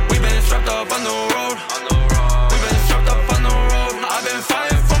 We've been strapped up on the road. We've been strapped up on the road. I've been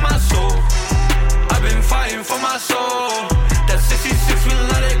fighting for my soul. I've been fighting for my soul. That 66, we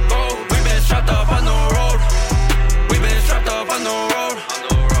let it go. We've been strapped up on the road. We've been strapped up on the road.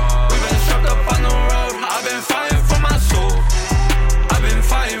 We've been strapped up on the road. I've been fighting for my soul. I've been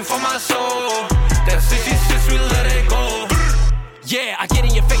fighting for my soul. That 66, we let it go. Yeah, I get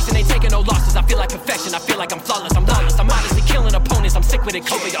in your face and ain't taking no losses. I feel like perfection, I feel like I'm flawless. I'm lawless, I'm honestly killing opponents. I'm sick with it,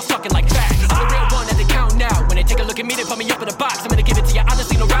 COVID, y'all sucking like facts. I'm the real one that they count now. When they take a look at me, they put me up in a box. I'm gonna give it to you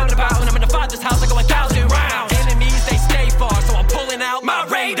honestly, no roundabout. When I'm in the father's house, I go 1,000 rounds. Enemies, they stay far, so I'm pulling out my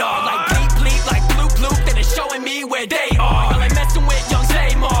radar. Like bleep, bleep, like bloop, bloop. Then it's showing me where they are. Y'all ain't messing with young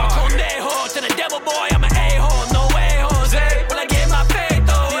Zaymar. Condejo to the devil boy, I'm an a-hole, no a-holes, hey. When I get my faith,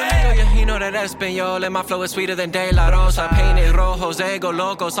 though, hey. You know that that's been español and my flow is sweeter than De La Rosa. Painted rojos, ego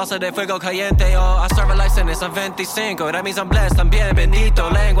loco, salsa de fuego caliente. Oh, I serve a license, I'm 25. That means I'm blessed, I'm bien bendito.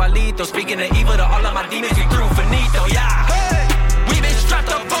 Lengualito, speaking of evil to all of my demons, you through finito, yeah. Hey, we've been strapped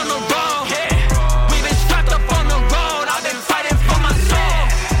up on the road, yeah. We've been strapped up on the road. I've been fighting for my soul.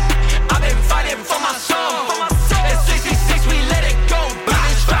 I've been fighting for my soul. At 66, we let it go. We've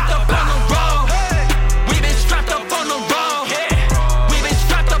been strapped up on the road. We've been strapped up on the road. We've been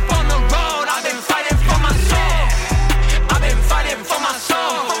strapped up on the road. I've been fighting for my soul. I've been fighting for my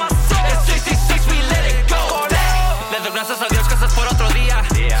soul. At 66, we let it go. Le doy gracias a Dios que estás por otro día.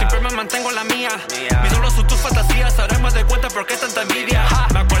 Siempre me mantengo en la mía. Mis solo sus tus fantasías. Ahora me doy cuenta por qué tanta envidia.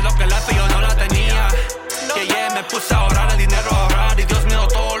 Me acuerdo que la fe yo no la tenía. Me puse a ahorrar el dinero, a ahorrar. Y Dios mío,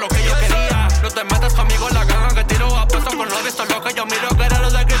 todo lo que yo quería. No te metas conmigo en la ganga que tiro. Apuesto con lo visto, lo que yo miro. Que era lo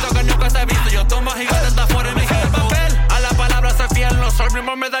de Cristo que nunca se ha visto. Yo tomo gigantes de afuera y me quito el papel. A la palabra soy fiel, no soy el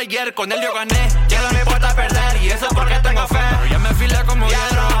mismo me de ayer. Con él yo gané, ya no me importa perder. Y eso es porque tengo fe. Pero ya me afilé como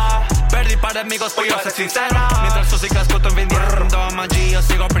hierro. Perdí para amigos, pues yo soy sincero. Mientras sus hijas escutan vendiendo a Maggi, yo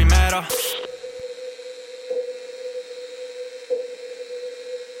sigo primero.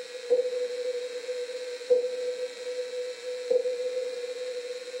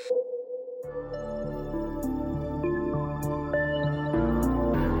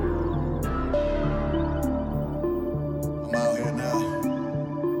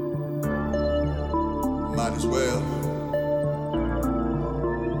 Might as well.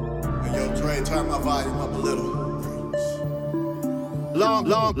 And yo, Dre, turn my volume up a little.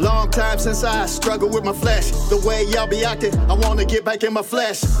 Long time since I struggled with my flesh. The way y'all be acting, I wanna get back in my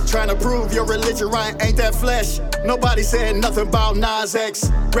flesh. Trying to prove your religion right, ain't that flesh. Nobody said nothing about Nas X.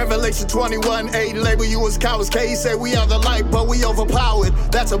 Revelation 21:8 label you as cowards. K said we are the light, but we overpowered.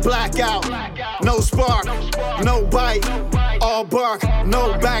 That's a blackout. No spark, no bite, all bark,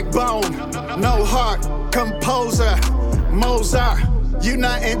 no backbone, no heart. Composer, Mozart. You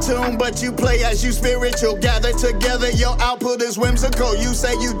not in tune, but you play as you spiritual. Gather together, your output is whimsical. You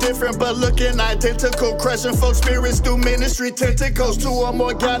say you different, but looking identical. Crushing folks' spirits through ministry tentacles. Two or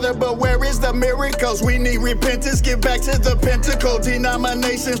more gather, but where is the miracles? We need repentance, get back to the pentacle.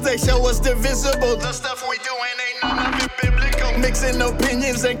 Denominations, they show us divisible. The stuff we doing ain't none of it biblical. Mixing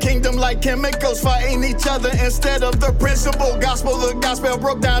opinions and kingdom like chemicals. Fighting each other instead of the principle. Gospel, the gospel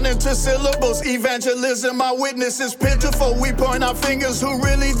broke down into syllables. Evangelism, my witness is pitiful. We point our fingers. Who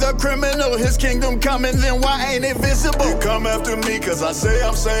really the criminal? His kingdom coming, then why ain't it visible? You come after me cause I say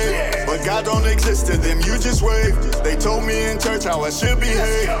I'm saved, but God don't exist to them, you just wave. They told me in church how I should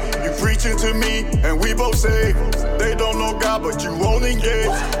behave. You preaching to me and we both saved. They don't know God but you won't engage.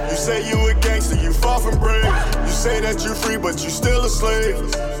 You say you a gangster, you far from brave. You say that you free but you still a slave.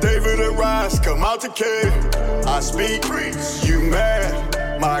 David arise, come out the cave. I speak, you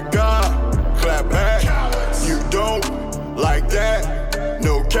mad, my God, clap back. You don't like that.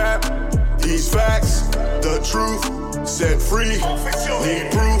 No cap, these facts, the truth, set free,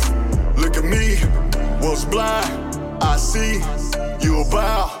 need proof, look at me, was blind, I see, you'll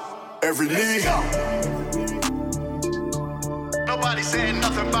bow, every knee. Nobody saying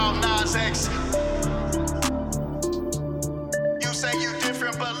nothing about Nas X. You say you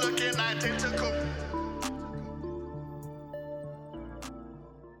different, but looking identical.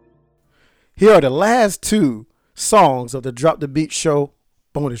 Here are the last two songs of the Drop the Beat show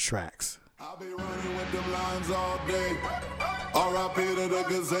bonus tracks. I'll be running with them lines all day. R.I.P. to the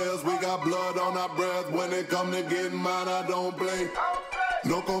gazelles, we got blood on our breath. When it come to getting mine, I don't play.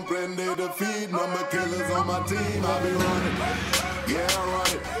 No comprende defeat, number killers on my team. I'll be running, yeah, I run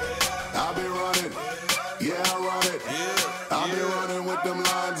it. I'll be running, yeah, I run it. I'll be running with them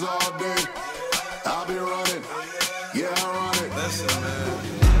lines all day. I'll be running, yeah, I run it. Listen, man.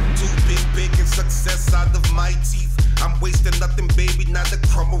 Too big and success out of my teeth. I'm wasting nothing, baby, not a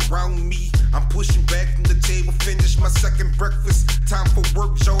crumb around me. I'm pushing back from the table, finish my second breakfast. Time for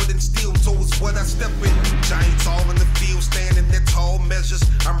work, Jordan steel toes, what I step in. Giants all in the field, standing at tall measures.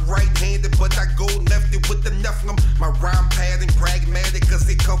 I'm right-handed, but I go lefty with the Nephilim. My rhyme pattern pragmatic, cause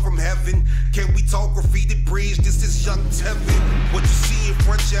they come from heaven. Can we talk graffiti bridge? This is young Tevin. What you see in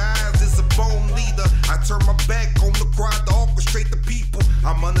front of your eyes is a bone leader. I turn my back on the crowd to orchestrate the people.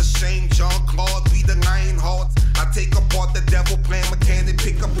 I'm unashamed, Jean-Claude, we the Lionhearts. I take apart the devil plan, mechanic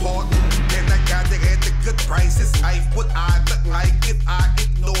pick apart. And I got to at the good prices. Life, what I look like if I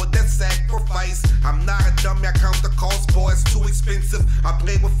ignore that sacrifice. I'm not a dummy, I count the cost, boy, it's too expensive. I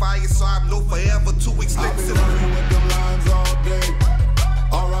play with fire, so I know forever too expensive. I'll be running with them lines all day.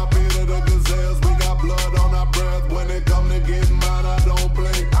 R.I.P. to the gazelles, we got blood on our breath. When it come to getting mine, I don't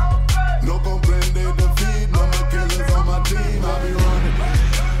play. No comprende defeat, number killers on my team. I'll be running,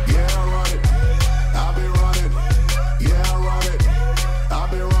 yeah, I run it.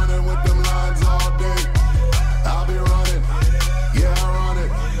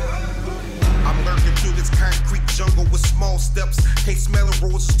 through this concrete jungle with small steps. Can't smell the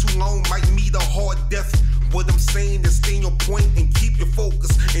roses too long, might meet a hard death. What I'm saying is stay on your point and keep your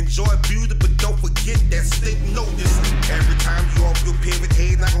focus. Enjoy beauty, but don't forget that stick notice. Every time you off your pivot,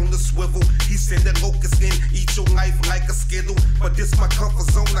 head not on the swivel. He send the locust in, eat your life like a skittle. But this my comfort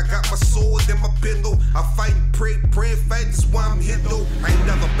zone, I got my sword and my pillow. I fight and pray, fight, that's why I'm here though. I ain't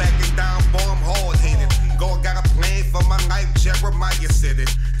never backing down, boy, I'm hard-headed. God got a plan for my life, Jeremiah said it.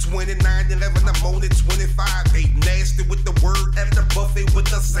 29-11, I'm on it, 25-8. Nasty with the word at the buffet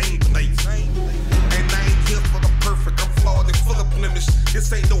with the same plate. And I ain't here for the perfect, I'm flawed and full of blemish.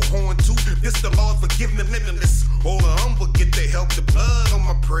 This ain't no horn too, this the Lord forgive me limitless. All the humble get the help, the blood on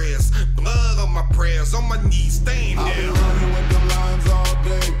my prayers. Blood on my prayers, on my knees, staying there. I've been running with them lines all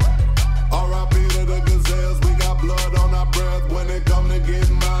day. R.I.P. to the gazelles, we got blood on our breath. When it come to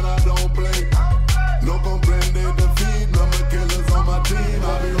getting mine, I don't play. No comprende defeat, number killers on my team.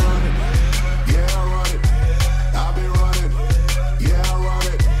 I be running, yeah I run it. I be running, yeah I run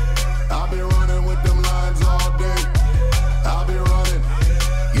it. I be running with them lines all day. I be running,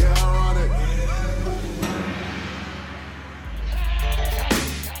 yeah I run it.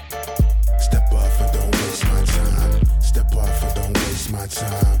 Step off and don't waste my time. Step off and don't waste my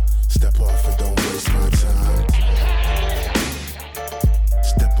time. Step off and don't waste my time.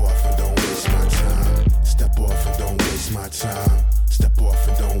 Step off and don't waste my time. Step off and don't waste my time. Step off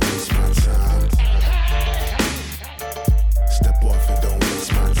and don't waste my time. Step off and don't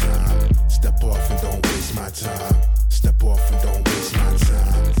waste my time. Step off and don't waste my time. Step off and don't waste my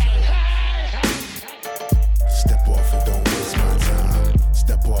time. Step off and don't waste my time.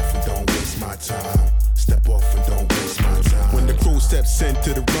 Step off and don't waste my time. Step off and don't waste my time. When the crew steps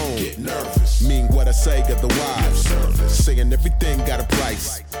into the room, get nervous. Mean what I say otherwise. Saying everything got a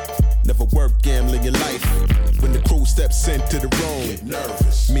price. Never work gambling your life. When the crew steps into the room, get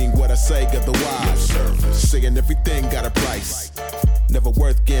nervous. Mean what I say otherwise. Saying everything got a price. Never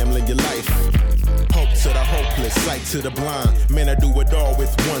worth gambling your life. Hope to the hopeless, sight to the blind. Man, I do it all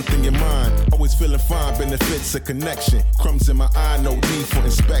with one thing in mind. Always feeling fine, benefits of connection. Crumbs in my eye, no need for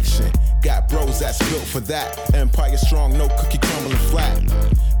inspection. Got bros that's built for that. Empire strong, no cookie crumbling flat.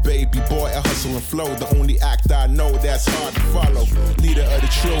 Baby boy, I hustle and flow. The only act I know that's hard to follow. Leader of the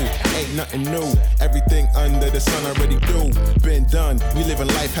true, ain't nothing new. Everything under the sun already do. Been done, we living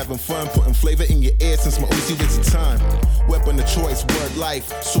life, having fun. Putting flavor in your ear since my Uzi was the time. Weapon of choice, word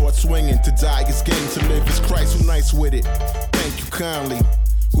life. Sword swinging, to die is game, to live is Christ. Who nice with it? Thank you kindly.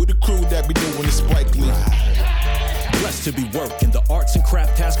 Who the crew that be doing the Spike Lee? Blessed to be working, the arts and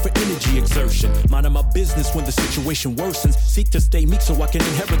craft task for energy exertion. Minding my business when the situation worsens. Seek to stay meek so I can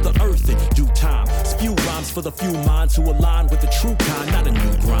inherit the earth in due time. Spew rhymes for the few minds who align with the true kind, not a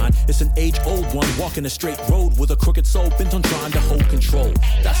new grind. It's an age-old one, walking a straight road with a crooked soul bent on trying to hold control.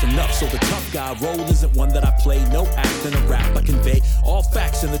 That's enough, so the tough guy role isn't one that I play. No act in a rap I convey. All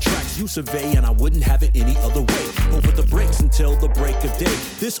facts in the tracks you survey, and I wouldn't have it any other way. Over the breaks until the break of day.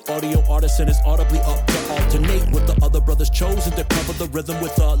 This audio artisan is audibly up to alternate with the other brothers chosen to cover the rhythm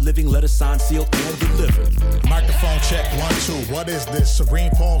with a living letter signed, sealed, and delivered. Microphone check, 1, 2. What is this?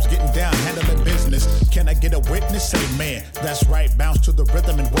 Serene poems getting down, handling business. Can I get a witness? Amen. That's right, bounce to the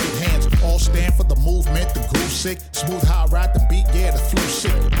rhythm and wave hands. All stand for the movement, the groove sick. Smooth how I ride the beat, yeah, the flow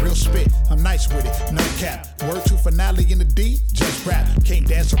sick. Real spit, I'm nice with it, no cap. Word to finale in the D, just rap. Can't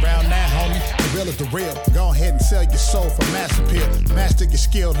dance around that, homie. The real is the real. Go ahead and sell your soul for mass appeal. Master your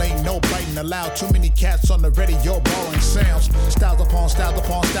skill, ain't no biting allowed. Too many cats on the radio borrowing sounds. Styles upon styles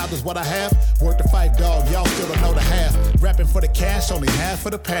upon styles is what I have. Work the fight, dog, y'all still don't know the half. Rapping for the cash, only half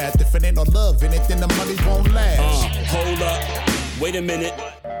of the path. If it ain't no love in it, then the money won't last. Hold up, wait a minute.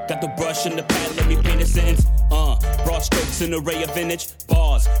 Got the brush and the pad, let me paint a sentence. Broad strokes, an array of vintage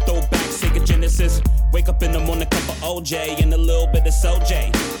bars. Throwback, Sega Genesis. Wake up in the morning, cup of OJ and a little bit of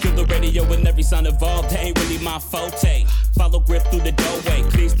SoJ. Kill the radio and every sound involved, that ain't really my forte. Follow grip through the doorway,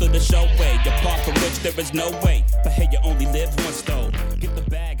 crease through the showway. Apart from which there is no way. But hey, you only live once though. Get the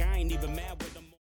bag, I ain't even mad with them.